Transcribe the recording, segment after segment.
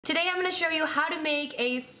Today I'm going to show you how to make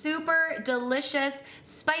a super delicious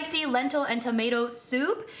spicy lentil and tomato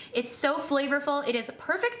soup. It's so flavorful. It is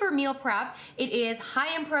perfect for meal prep. It is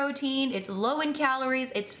high in protein, it's low in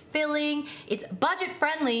calories, it's filling, it's budget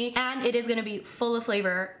friendly, and it is going to be full of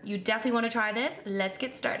flavor. You definitely want to try this. Let's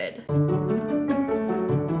get started.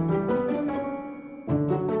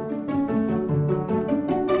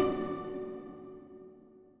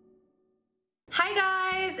 Hi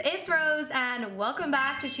guys, it's Rose and welcome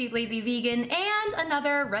back to Cheap Lazy Vegan and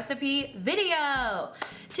another recipe video.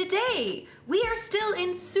 Today, we are still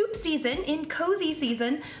in soup season, in cozy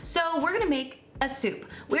season, so we're gonna make a soup.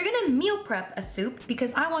 We're gonna meal prep a soup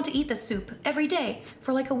because I want to eat this soup every day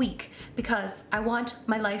for like a week because I want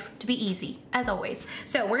my life to be easy, as always.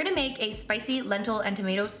 So we're gonna make a spicy lentil and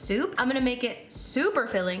tomato soup. I'm gonna make it super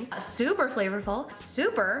filling, super flavorful,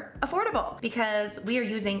 super affordable because we are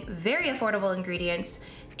using very affordable ingredients,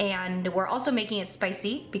 and we're also making it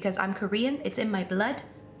spicy because I'm Korean, it's in my blood,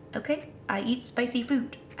 okay? I eat spicy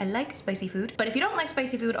food. I like spicy food, but if you don't like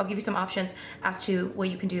spicy food, I'll give you some options as to what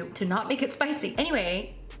you can do to not make it spicy.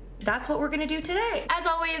 Anyway, that's what we're gonna do today. As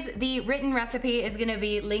always, the written recipe is gonna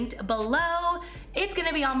be linked below. It's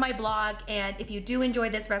gonna be on my blog, and if you do enjoy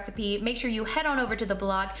this recipe, make sure you head on over to the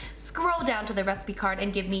blog, scroll down to the recipe card,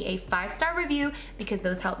 and give me a 5-star review because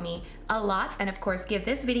those help me a lot. And of course, give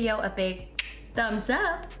this video a big thumbs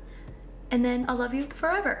up, and then I'll love you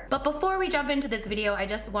forever. But before we jump into this video, I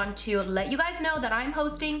just want to let you guys know that I'm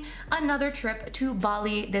hosting another trip to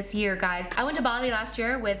Bali this year, guys. I went to Bali last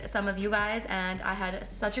year with some of you guys, and I had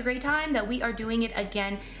such a great time that we are doing it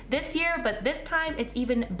again this year, but this time it's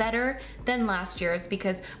even better than last year's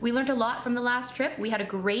because we learned a lot from the last trip. We had a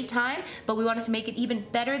great time, but we wanted to make it even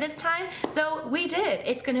better this time, so we did.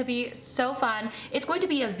 It's gonna be so fun. It's going to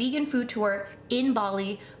be a vegan food tour in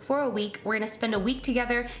Bali for a week. We're gonna spend a week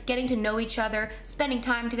together, getting to know each other, spending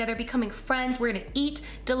time together, becoming friends. We're gonna eat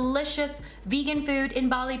delicious vegan food in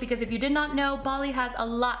Bali because if you did not know, Bali has a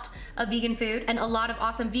lot of vegan food, and a lot of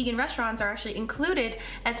awesome vegan restaurants are actually included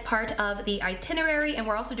as part of the itinerary. And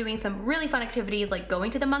we're also doing some really fun activities like going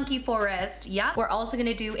to the monkey forest. Yeah, we're also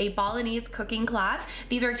gonna do a Balinese cooking class.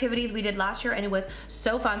 These are activities we did last year and it was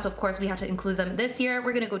so fun, so of course we had to include them this year.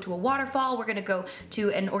 We're gonna go to a waterfall, we're gonna go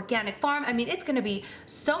to an organic farm. I mean, it's gonna be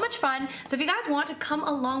so much fun. So if you guys want to come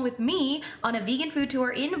along with me on a vegan food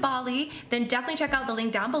tour in Bali, then definitely check out the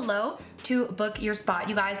link down below to book your spot.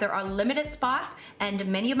 You guys, there are limited spots and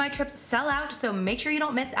many of my trips sell out, so make sure you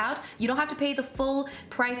don't miss out. You don't have to pay the full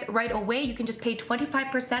price right away. You can just pay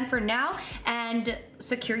 25% for now and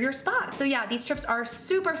secure your spot. So yeah, these trips are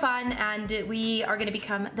super fun and we are gonna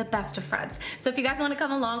become the best of friends. So if you guys wanna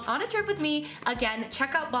come along on a trip with me, again,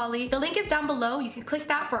 check out Bali. The link is down below. You can click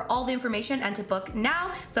that for all the information and to book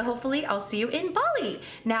now. So hopefully I'll see you in Bali.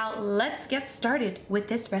 Now let's get started with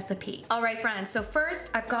this recipe. All right, friends, so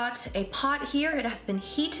first I've got a pot here. It has been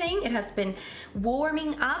heating, it has been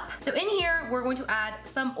warming up. So in here, we're going to add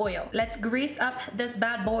some oil. Let's grease up this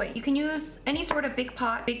bad boy. You can use any sort of big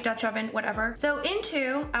pot, big Dutch oven, whatever. So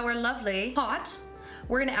into our lovely pot,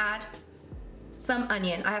 we're gonna add some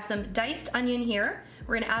onion. I have some diced onion here.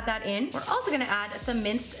 We're gonna add that in. We're also gonna add some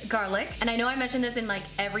minced garlic. And I know I mentioned this in like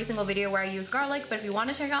every single video where I use garlic, but if you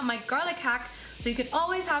wanna check out my garlic hack, so you can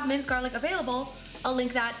always have minced garlic available, I'll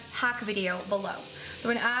link that hack video below. So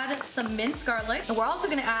we're gonna add some minced garlic, and we're also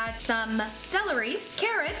gonna add some celery,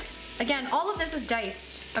 carrot. Again, all of this is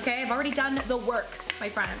diced, okay? I've already done the work, my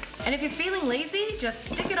friends. And if you're feeling lazy, just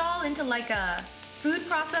stick it all into like a food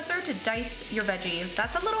processor to dice your veggies.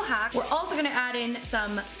 That's a little hack. We're also gonna add in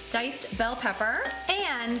some diced bell pepper,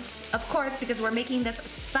 and of course, because we're making this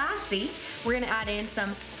spicy, we're gonna add in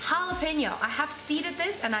some jalapeno. I have seeded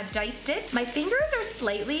this and I've diced it. My fingers are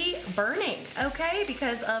slightly burning, okay,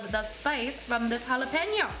 because of the spice from this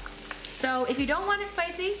jalapeno. So if you don't want it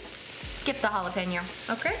spicy, skip the jalapeno,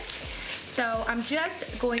 okay? So I'm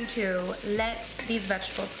just going to let these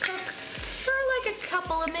vegetables cook for like a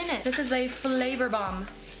couple of minutes. This is a flavor bomb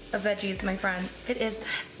of veggies, my friends. It is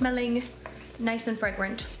smelling nice and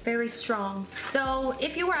fragrant, very strong. So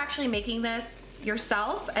if you were actually making this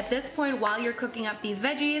yourself, at this point while you're cooking up these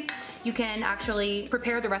veggies, you can actually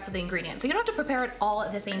prepare the rest of the ingredients. So you don't have to prepare it all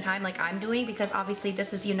at the same time like I'm doing because obviously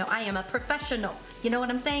this is, you know, I am a professional. You know what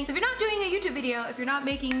I'm saying? So if you're not doing a YouTube video, if you're not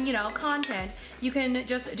making, you know, content, you can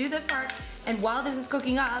just do this part, and while this is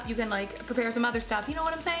cooking up, you can like prepare some other stuff. You know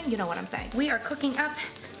what I'm saying? You know what I'm saying. We are cooking up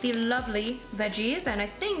the lovely veggies, and I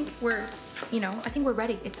think we're, you know, I think we're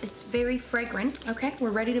ready. It's very fragrant. Okay, we're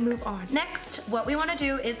ready to move on. Next, what we wanna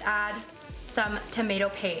do is add some tomato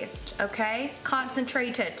paste, okay?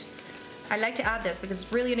 Concentrated. I like to add this because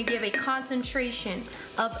it's really gonna give a concentration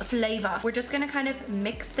of flavor. We're just gonna kind of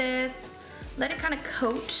mix this, let it kind of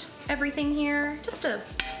coat everything here, just a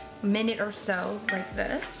minute or so like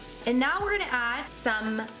this. And now we're gonna add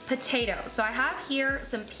some potatoes. So I have here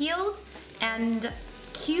some peeled and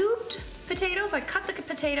cubed potatoes. I cut the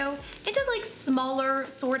potato into like smaller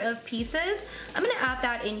sort of pieces. I'm gonna add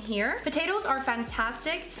that in here. Potatoes are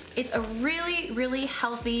fantastic. It's a really, really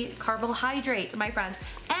healthy carbohydrate, my friends.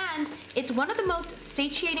 And it's one of the most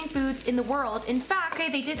satiating foods in the world. In fact, okay,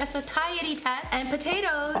 they did a satiety test and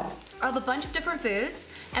potatoes of a bunch of different foods,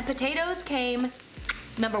 and potatoes came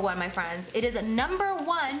number one, my friends. It is number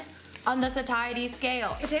one on the satiety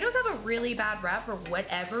scale. Potatoes have a really bad rep for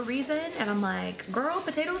whatever reason, and I'm like, girl,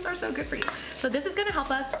 potatoes are so good for you. So this is gonna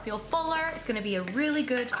help us feel fuller. It's gonna be a really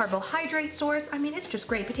good carbohydrate source. I mean, it's just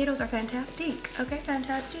great. Potatoes are fantastic, okay,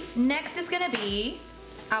 fantastic. Next is gonna be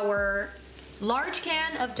our large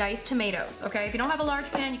can of diced tomatoes, okay? If you don't have a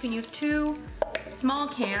large can, you can use 2 small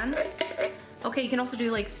cans. Okay, you can also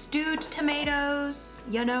do like stewed tomatoes,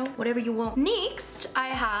 you know, whatever you want. Next, I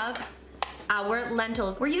have our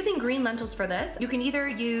lentils. We're using green lentils for this. You can either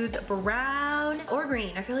use brown or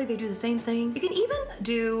green. I feel like they do the same thing. You can even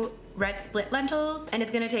do red split lentils, and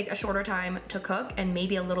it's gonna take a shorter time to cook and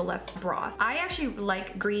maybe a little less broth. I actually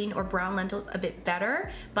like green or brown lentils a bit better,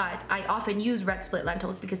 but I often use red split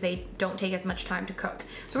lentils because they don't take as much time to cook.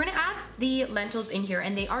 So we're gonna add the lentils in here,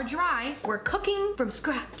 and they are dry. We're cooking from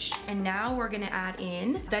scratch. And now we're gonna add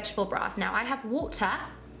in vegetable broth. Now I have water,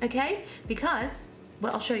 okay? Because,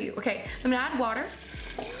 well, I'll show you. Okay, so I'm gonna add water,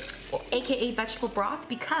 aka vegetable broth,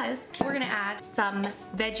 because we're gonna add some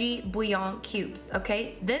veggie bouillon cubes,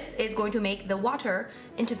 okay? This is going to make the water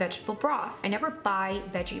into vegetable broth. I never buy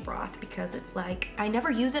veggie broth because it's like, I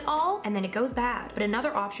never use it all and then it goes bad. But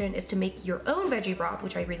another option is to make your own veggie broth,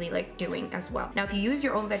 which I really like doing as well. Now, if you use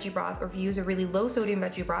your own veggie broth, or if you use a really low sodium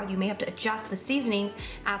veggie broth, you may have to adjust the seasonings,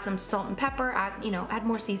 add some salt and pepper, add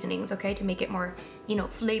more seasonings, okay, to make it more,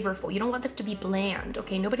 flavorful. You don't want this to be bland,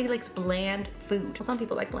 okay? Nobody likes bland food. Well, some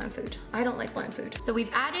people like bland food. I don't like bland food. So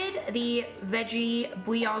we've added the veggie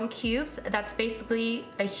bouillon cubes. That's basically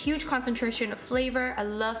a huge concentration of flavor. I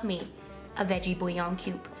love me a veggie bouillon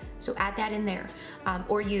cube. So add that in there,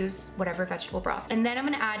 or use whatever vegetable broth. And then I'm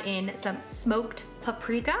gonna add in some smoked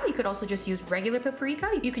paprika. You could also just use regular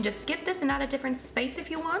paprika. You can just skip this and add a different spice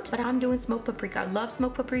if you want, but I'm doing smoked paprika. I love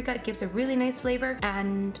smoked paprika. It gives a really nice flavor,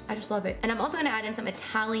 and I just love it. And I'm also gonna add in some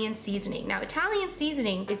Italian seasoning. Now, Italian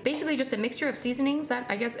seasoning is basically just a mixture of seasonings that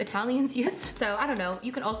I guess Italians use. So I don't know,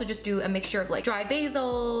 you can also just do a mixture of like dry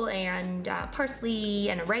basil and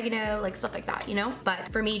parsley and oregano, like stuff like that,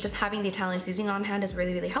 But for me, just having the Italian seasoning on hand is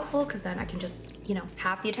really, really helpful, because then I can just,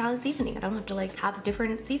 have the Italian seasoning. I don't have to like have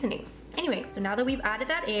different seasonings. Anyway, so now that we've added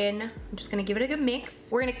that in, I'm just gonna give it a good mix.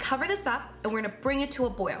 We're gonna cover this up and we're gonna bring it to a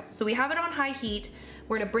boil. So we have it on high heat.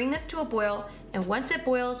 We're gonna bring this to a boil, and once it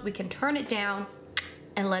boils, we can turn it down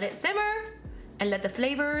and let it simmer and let the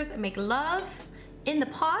flavors make love in the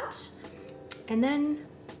pot, and then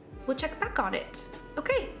we'll check back on it.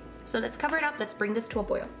 Okay, so let's cover it up. Let's bring this to a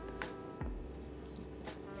boil.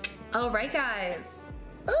 All right, guys.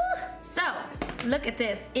 So look at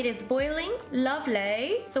this, it is boiling,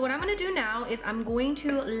 lovely. So what I'm gonna do now is I'm going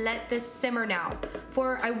to let this simmer now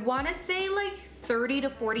for, I wanna say like 30 to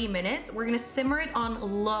 40 minutes. We're gonna simmer it on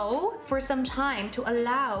low for some time to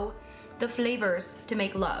allow the flavors to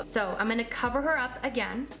make love. So I'm gonna cover her up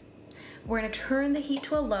again. We're gonna turn the heat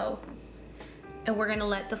to a low, and we're gonna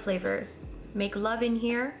let the flavors make love in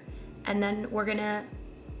here, and then we're gonna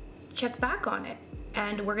check back on it.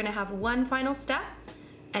 And we're gonna have one final step,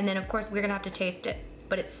 and then of course we're gonna have to taste it,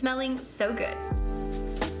 but it's smelling so good.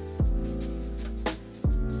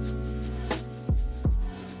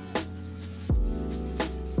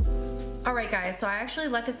 All right, guys, so I actually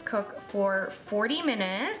let this cook for 40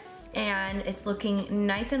 minutes, and it's looking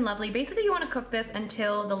nice and lovely. Basically, you wanna cook this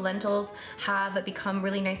until the lentils have become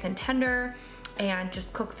really nice and tender, and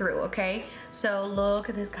just cook through, okay? So look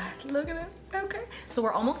at this, guys, look at this, okay? So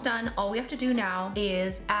we're almost done. All we have to do now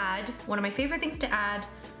is add, one of my favorite things to add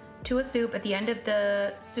to a soup at the end of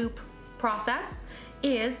the soup process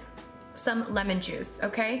is some lemon juice,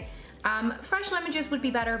 okay? Fresh lemon juice would be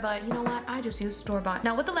better, but you know what? I just use store-bought.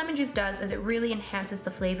 Now what the lemon juice does is it really enhances the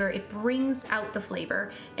flavor. It brings out the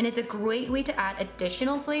flavor, and it's a great way to add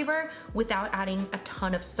additional flavor without adding a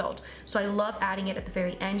ton of salt. So I love adding it at the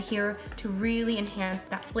very end here to really enhance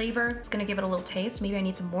that flavor. It's gonna give it a little taste. Maybe I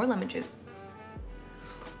need some more lemon juice.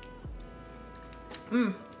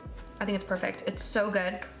 I think it's perfect. It's so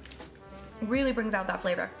good. Really brings out that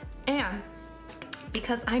flavor. And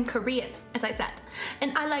because I'm Korean, as I said,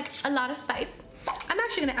 and I like a lot of spice, I'm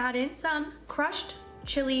actually gonna add in some crushed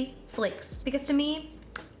chili flakes because to me,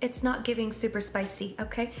 it's not giving super spicy,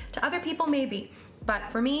 okay? To other people, maybe, but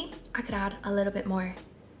for me, I could add a little bit more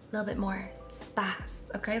spice,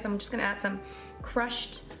 okay? So I'm just gonna add some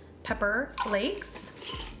crushed pepper flakes.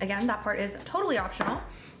 Again, that part is totally optional.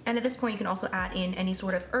 And at this point, you can also add in any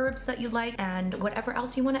sort of herbs that you like and whatever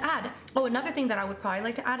else you want to add. Oh, another thing that I would probably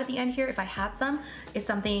like to add at the end here, if I had some, is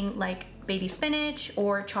something like baby spinach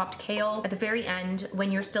or chopped kale. At the very end,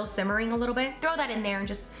 when you're still simmering a little bit, throw that in there and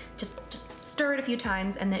just stir it a few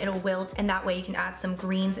times and then it'll wilt. And that way you can add some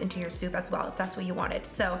greens into your soup as well, if that's what you wanted.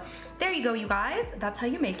 So there you go, you guys. That's how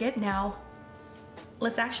you make it. Now,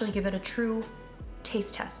 let's actually give it a true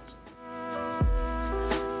taste test.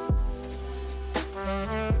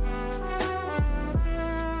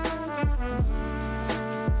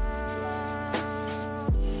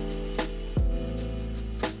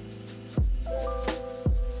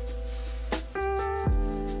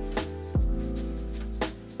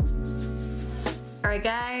 All right,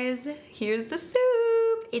 guys, here's the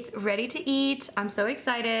soup. It's ready to eat. I'm so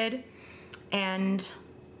excited. And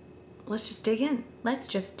let's just dig in. Let's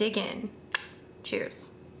just dig in.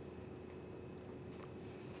 Cheers.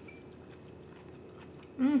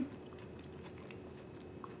 Mmm.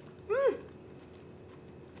 Mmm.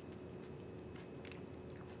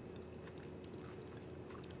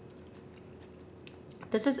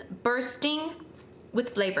 This is bursting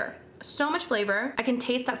with flavor. So much flavor. I can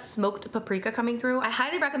taste that smoked paprika coming through. I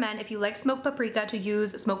highly recommend, if you like smoked paprika, to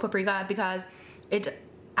use smoked paprika because it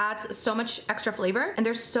adds so much extra flavor. And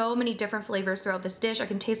there's so many different flavors throughout this dish. I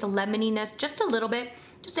can taste a lemoniness, just a little bit,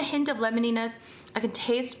 just a hint of lemoniness. I can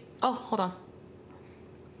taste, oh, hold on.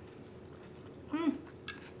 Mm.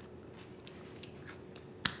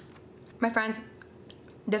 My friends,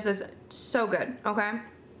 this is so good, okay?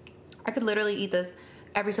 I could literally eat this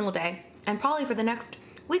every single day. And probably for the next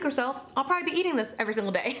week or so, I'll probably be eating this every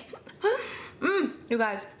single day. You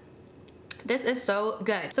guys, this is so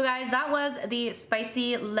good. So guys, that was the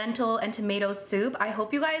spicy lentil and tomato soup. I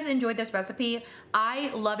hope you guys enjoyed this recipe. I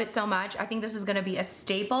love it so much. I think this is gonna be a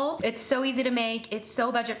staple. It's so easy to make. It's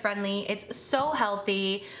so budget friendly. It's so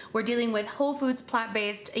healthy. We're dealing with whole foods,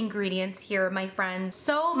 plant-based ingredients here, my friends.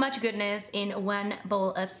 So much goodness in one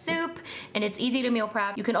bowl of soup, and it's easy to meal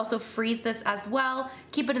prep. You can also freeze this as well.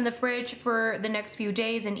 Keep it in the fridge for the next few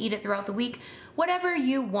days and eat it throughout the week. Whatever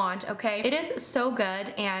you want, okay? It is so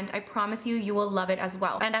good, and I promise you, you will love it as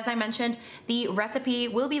well. And as I mentioned, the recipe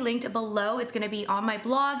will be linked below. It's gonna be on my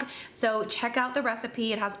blog, so check out the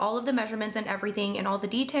recipe. It has all of the measurements and everything and all the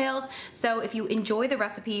details. So if you enjoy the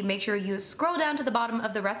recipe, make sure you scroll down to the bottom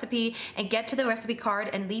of the recipe and get to the recipe card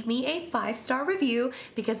and leave me a 5-star review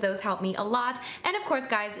because those help me a lot. And of course,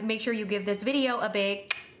 guys, make sure you give this video a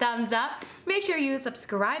big thumbs up. Make sure you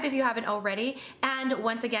subscribe if you haven't already. And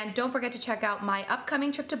once again, don't forget to check out my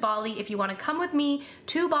upcoming trip to Bali if you want to come with me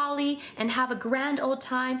to Bali and have a grand old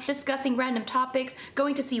time discussing random topics,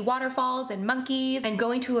 going to see waterfalls and monkeys, and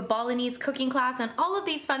going to a Balinese cooking class and all of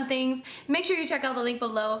these fun things. Make sure you check out the link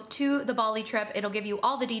below to the Bali trip. It'll give you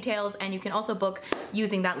all the details, and you can also book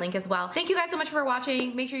using that link as well. Thank you guys so much for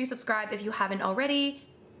watching. Make sure you subscribe if you haven't already.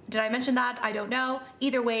 Did I mention that? I don't know.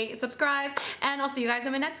 Either way, subscribe, and I'll see you guys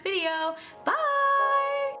in my next video. Bye!